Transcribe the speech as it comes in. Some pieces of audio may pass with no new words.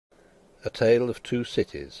A Tale of Two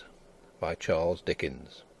Cities by Charles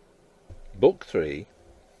Dickens. Book 3,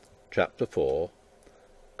 Chapter 4,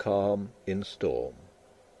 Calm in Storm.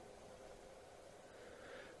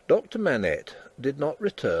 Doctor Manette did not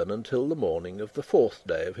return until the morning of the 4th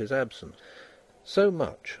day of his absence. So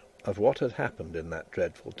much of what had happened in that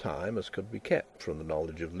dreadful time as could be kept from the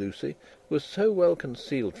knowledge of Lucie was so well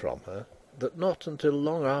concealed from her, that not until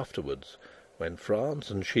long afterwards, when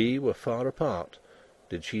France and she were far apart,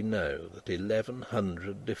 did she know that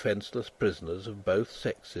 1100 defenceless prisoners of both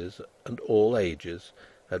sexes and all ages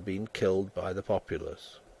had been killed by the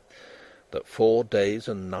populace, that 4 days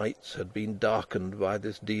and nights had been darkened by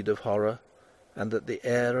this deed of horror, and that the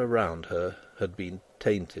air around her had been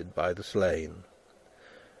tainted by the slain.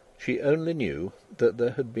 She only knew that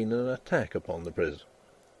there had been an attack upon the prison,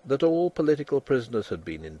 that all political prisoners had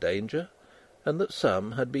been in danger, and that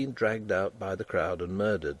some had been dragged out by the crowd and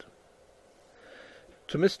murdered.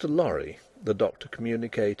 To Mr. Lorry the doctor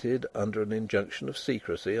communicated, under an injunction of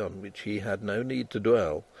secrecy on which he had no need to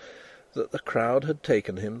dwell, that the crowd had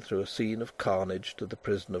taken him through a scene of carnage to the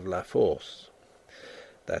prison of La Force,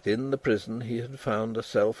 that in the prison he had found a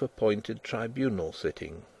self-appointed tribunal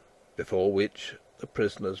sitting, before which the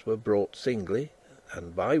prisoners were brought singly,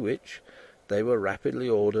 and by which they were rapidly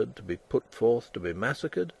ordered to be put forth to be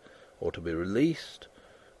massacred, or to be released,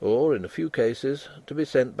 or, in a few cases, to be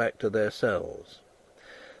sent back to their cells.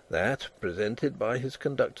 That, presented by his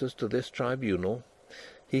conductors to this tribunal,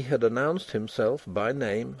 he had announced himself by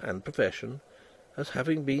name and profession as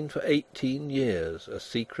having been for 18 years a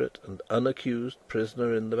secret and unaccused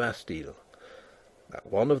prisoner in the Bastille, that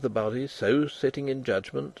one of the bodies so sitting in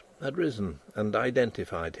judgment had risen and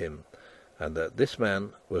identified him, and that this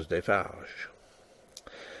man was Defarge.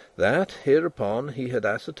 That, hereupon, he had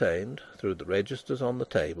ascertained, through the registers on the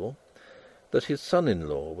table, that his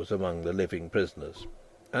son-in-law was among the living prisoners,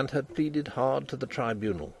 and had pleaded hard to the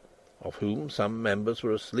tribunal, of whom some members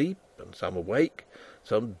were asleep and some awake,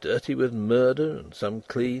 some dirty with murder and some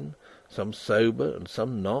clean, some sober and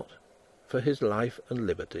some not, for his life and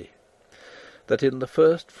liberty. That in the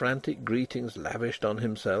first frantic greetings lavished on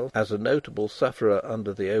himself as a notable sufferer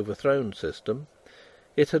under the overthrown system,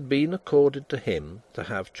 it had been accorded to him to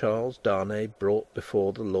have Charles Darnay brought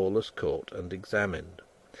before the lawless court and examined.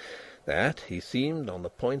 That he seemed on the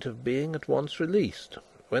point of being at once released,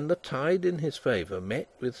 when the tide in his favour met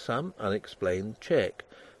with some unexplained check,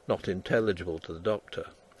 not intelligible to the doctor,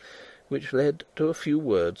 which led to a few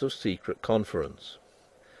words of secret conference.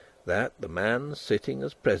 That the man sitting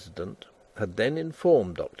as president had then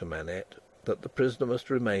informed Doctor Manette that the prisoner must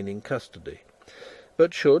remain in custody,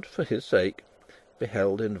 but should, for his sake, be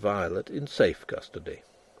held inviolate in safe custody.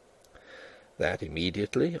 That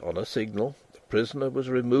immediately, on a signal, the prisoner was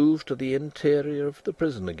removed to the interior of the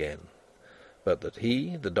prison again, but that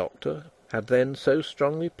he, the doctor, had then so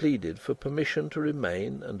strongly pleaded for permission to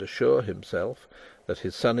remain and assure himself that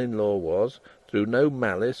his son-in-law was, through no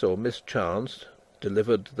malice or mischance,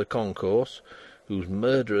 delivered to the concourse, whose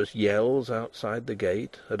murderous yells outside the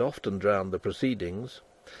gate had often drowned the proceedings,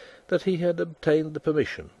 that he had obtained the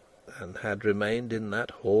permission, and had remained in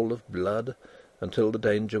that hall of blood until the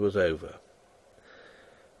danger was over.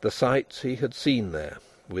 The sights he had seen there,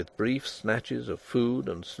 with brief snatches of food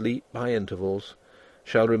and sleep by intervals,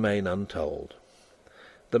 shall remain untold.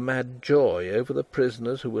 The mad joy over the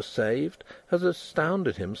prisoners who were saved has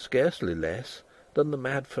astounded him scarcely less than the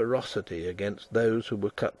mad ferocity against those who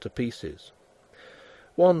were cut to pieces.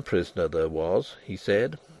 One prisoner there was, he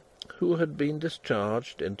said, who had been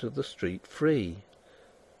discharged into the street free,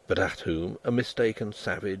 but at whom a mistaken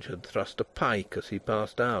savage had thrust a pike as he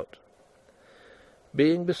passed out.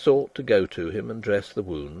 Being besought to go to him and dress the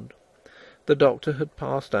wound, the doctor had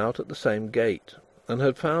passed out at the same gate, and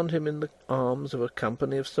had found him in the arms of a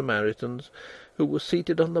company of Samaritans who were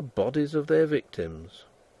seated on the bodies of their victims.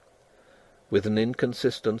 With an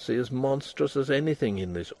inconsistency as monstrous as anything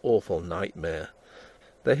in this awful nightmare,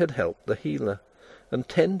 they had helped the healer, and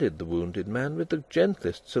tended the wounded man with the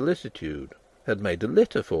gentlest solicitude, had made a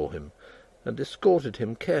litter for him, and escorted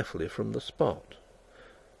him carefully from the spot,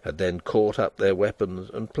 had then caught up their weapons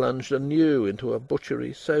and plunged anew into a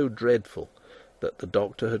butchery so dreadful that the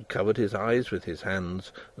doctor had covered his eyes with his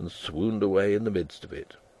hands and swooned away in the midst of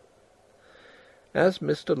it. As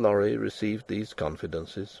Mr. Lorry received these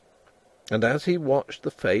confidences, and as he watched the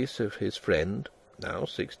face of his friend, now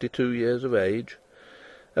 62 years of age,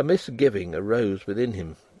 a misgiving arose within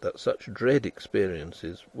him that such dread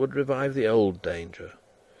experiences would revive the old danger.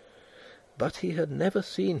 But he had never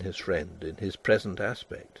seen his friend in his present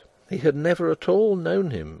aspect. He had never at all known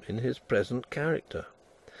him in his present character.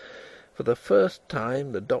 For the first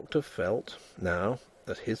time the doctor felt, now,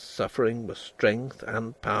 that his suffering was strength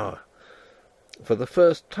and power. For the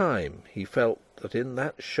first time he felt that in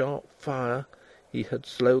that sharp fire he had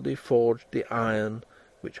slowly forged the iron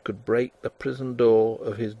which could break the prison door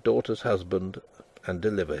of his daughter's husband and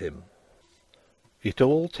deliver him. It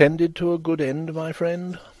all tended to a good end, my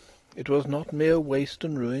friend. It was not mere waste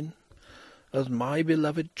and ruin. As my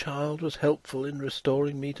beloved child was helpful in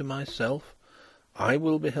restoring me to myself, I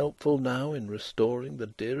will be helpful now in restoring the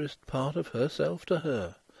dearest part of herself to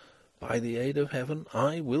her. By the aid of Heaven,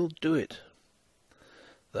 I will do it.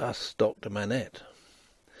 Thus Doctor Manette.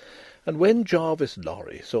 And when Jarvis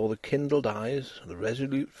Lorry saw the kindled eyes, the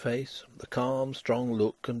resolute face, the calm, strong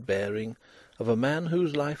look and bearing of a man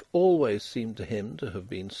whose life always seemed to him to have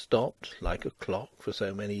been stopped, like a clock, for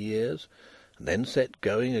so many years, and then set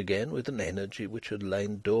going again with an energy which had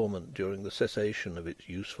lain dormant during the cessation of its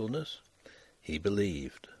usefulness, he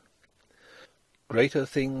believed. Greater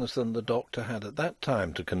things than the doctor had at that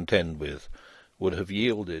time to contend with would have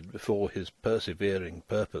yielded before his persevering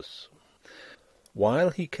purpose.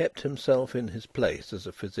 While he kept himself in his place as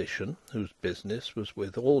a physician whose business was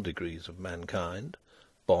with all degrees of mankind,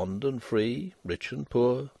 bond and free, rich and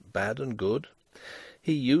poor, bad and good,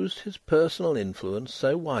 he used his personal influence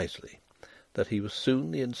so wisely that he was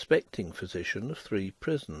soon the inspecting physician of 3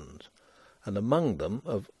 prisons, and among them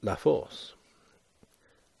of La Force.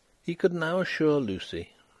 He could now assure Lucie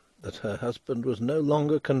that her husband was no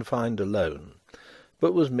longer confined alone,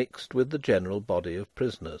 but was mixed with the general body of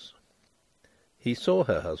prisoners. He saw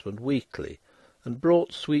her husband weekly, and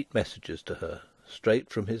brought sweet messages to her, straight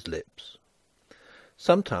from his lips.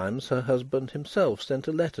 Sometimes her husband himself sent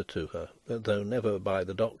a letter to her, though never by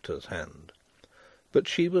the doctor's hand. But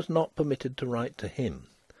she was not permitted to write to him,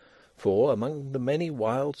 for, among the many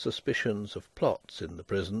wild suspicions of plots in the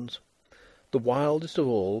prisons, the wildest of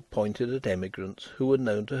all pointed at emigrants who were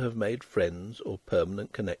known to have made friends or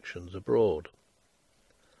permanent connections abroad.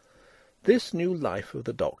 This new life of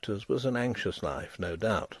the doctor's was an anxious life, no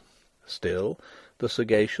doubt. Still, the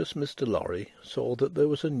sagacious Mr. Lorry saw that there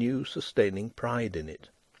was a new sustaining pride in it.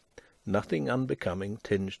 Nothing unbecoming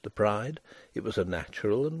tinged the pride. It was a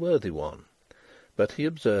natural and worthy one, but he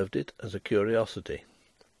observed it as a curiosity.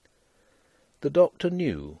 The doctor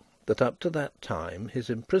knew that up to that time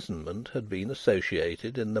his imprisonment had been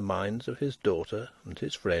associated in the minds of his daughter and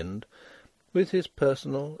his friend with his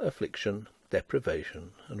personal affliction,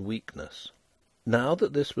 deprivation, and weakness. Now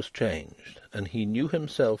that this was changed, and he knew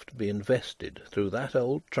himself to be invested through that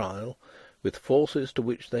old trial with forces to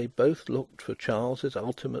which they both looked for Charles's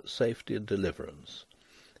ultimate safety and deliverance,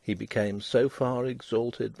 he became so far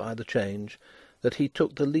exalted by the change that he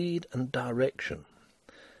took the lead and direction,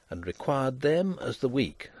 and required them as the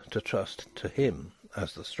weak to trust to him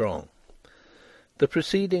as the strong. The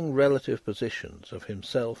preceding relative positions of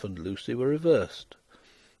himself and Lucie were reversed,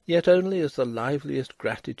 yet only as the liveliest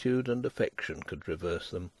gratitude and affection could reverse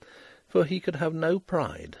them, for he could have no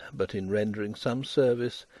pride but in rendering some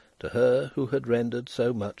service to her who had rendered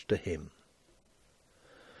so much to him.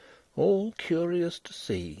 All curious to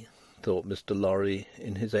see, thought Mr. Lorry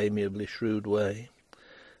in his amiably shrewd way,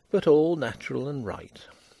 but all natural and right.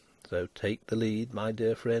 So take the lead, my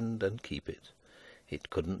dear friend, and keep it. It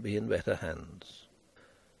couldn't be in better hands.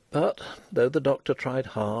 But, though the doctor tried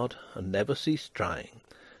hard, and never ceased trying,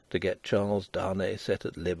 to get Charles Darnay set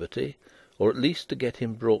at liberty, or at least to get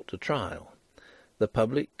him brought to trial, the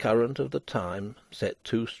public current of the time set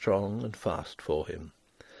too strong and fast for him.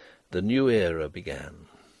 The new era began.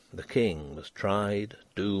 The king was tried,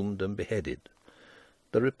 doomed, and beheaded.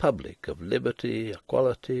 The republic of liberty,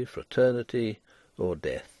 equality, fraternity, or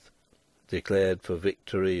death, declared for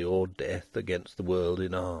victory or death against the world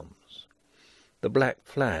in arms. The black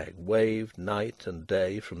flag waved night and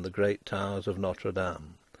day from the great towers of Notre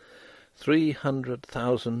Dame.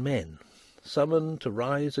 300,000 men, summoned to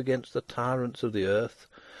rise against the tyrants of the earth,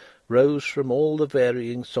 rose from all the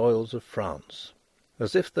varying soils of France,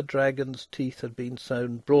 as if the dragon's teeth had been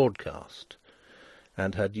sown broadcast,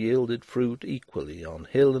 and had yielded fruit equally on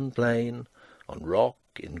hill and plain, on rock,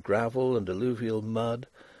 in gravel and alluvial mud,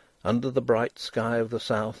 under the bright sky of the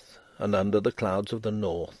south, and under the clouds of the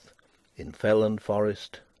north, in fell and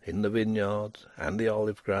forest, in the vineyards and the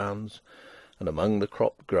olive grounds, and among the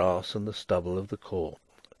cropped grass and the stubble of the court,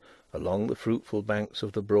 along the fruitful banks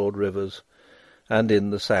of the broad rivers, and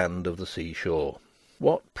in the sand of the sea-shore.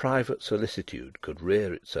 What private solicitude could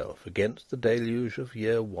rear itself against the deluge of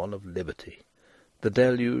year 1 of liberty, the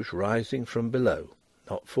deluge rising from below,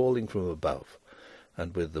 not falling from above,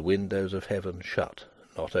 and with the windows of heaven shut,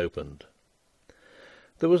 not opened?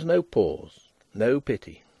 There was no pause, no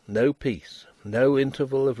pity, no peace, no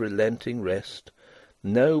interval of relenting rest,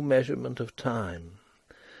 no measurement of time,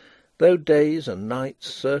 though days and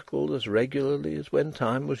nights circled as regularly as when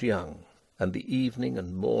time was young, and the evening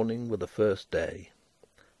and morning were the first day.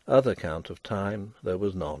 Other count of time there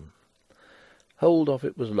was none. Hold of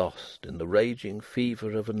it was lost in the raging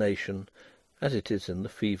fever of a nation, as it is in the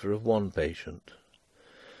fever of one patient.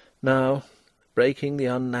 Now, breaking the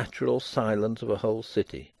unnatural silence of a whole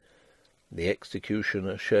city, the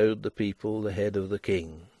executioner showed the people the head of the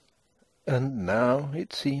king, and now,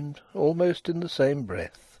 it seemed, almost in the same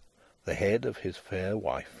breath, the head of his fair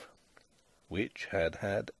wife, which had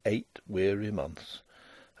had 8 weary months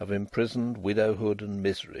of imprisoned widowhood and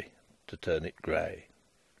misery to turn it grey.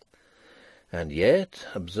 And yet,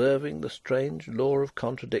 observing the strange law of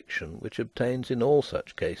contradiction which obtains in all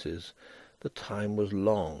such cases, the time was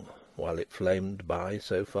long while it flamed by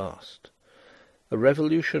so fast. A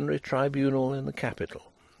revolutionary tribunal in the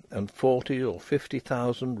capital, and 40 or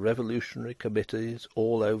 50,000 revolutionary committees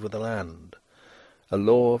all over the land. A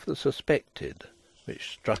law of the suspected,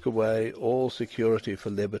 which struck away all security for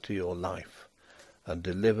liberty or life, and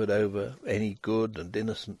delivered over any good and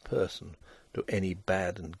innocent person to any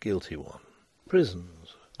bad and guilty one.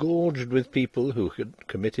 Prisons, gorged with people who had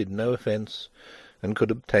committed no offence and could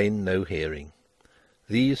obtain no hearing.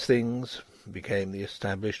 These things became the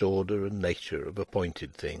established order and nature of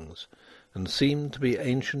appointed things, and seemed to be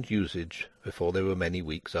ancient usage before they were many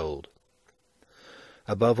weeks old.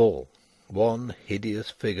 Above all, one hideous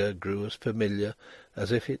figure grew as familiar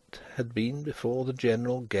as if it had been before the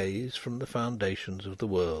general gaze from the foundations of the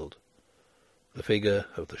world, the figure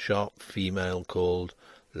of the sharp female called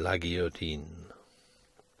La Guillotine.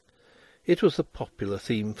 It was the popular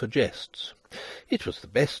theme for jests. It was the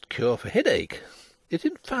best cure for headache. It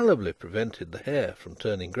infallibly prevented the hair from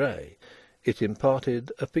turning grey. It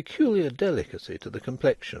imparted a peculiar delicacy to the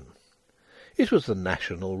complexion. It was the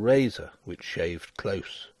national razor, which shaved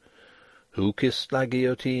close. Who kissed La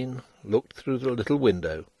Guillotine, looked through the little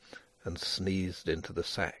window, and sneezed into the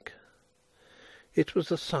sack. It was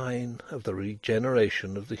the sign of the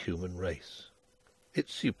regeneration of the human race. It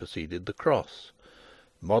superseded the cross.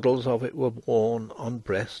 Models of it were worn on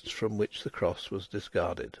breasts from which the cross was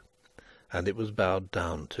discarded, and it was bowed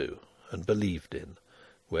down to and believed in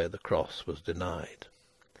where the cross was denied.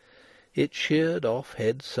 It sheared off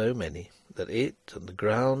heads so many that it and the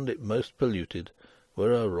ground it most polluted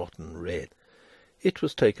were a rotten red. It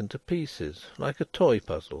was taken to pieces, like a toy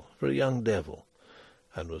puzzle for a young devil,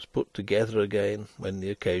 and was put together again when the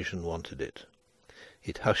occasion wanted it.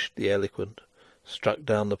 It hushed the eloquent, struck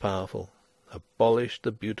down the powerful, abolished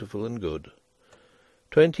the beautiful and good.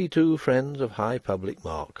 22 friends of high public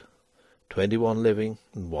mark, 21 living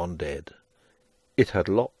and 1 dead. It had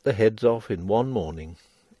lopped the heads off in one morning,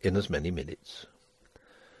 in as many minutes.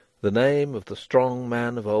 The name of the strong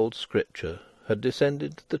man of old Scripture had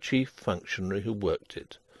descended to the chief functionary who worked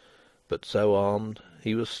it, but so armed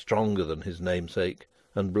he was stronger than his namesake,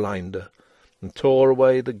 and blinder, and tore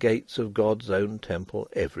away the gates of God's own temple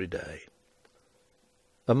every day.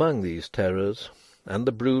 Among these terrors, and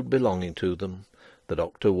the brood belonging to them, the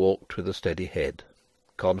doctor walked with a steady head,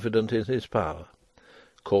 confident in his power,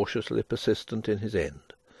 cautiously persistent in his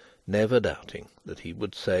end, never doubting that he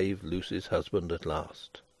would save Lucie's husband at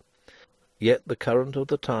last. Yet the current of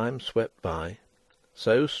the time swept by,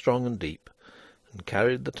 so strong and deep, and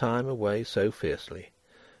carried the time away so fiercely,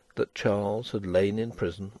 that Charles had lain in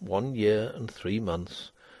prison 1 year and 3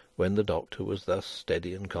 months when the doctor was thus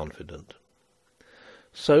steady and confident.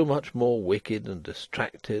 So much more wicked and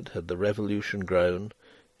distracted had the Revolution grown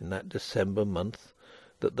in that December month,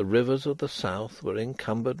 that the rivers of the south were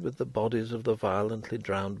encumbered with the bodies of the violently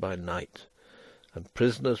drowned by night, and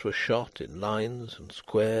prisoners were shot in lines and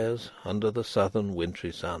squares under the southern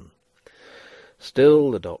wintry sun.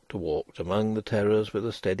 Still the doctor walked among the terrors with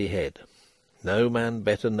a steady head. No man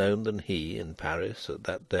better known than he in Paris at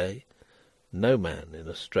that day, no man in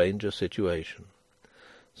a stranger situation.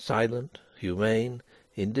 Silent, humane,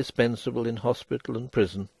 indispensable in hospital and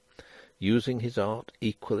prison, using his art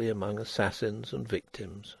equally among assassins and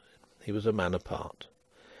victims, he was a man apart.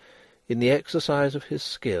 In the exercise of his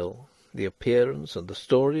skill, the appearance and the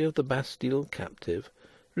story of the Bastille captive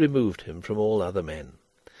removed him from all other men.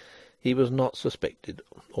 He was not suspected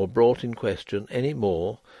or brought in question any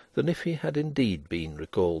more than if he had indeed been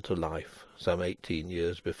recalled to life some 18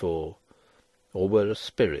 years before, or were a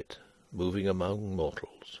spirit moving among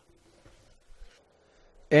mortals.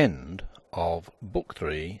 End of Book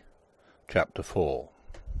 3, Chapter 4.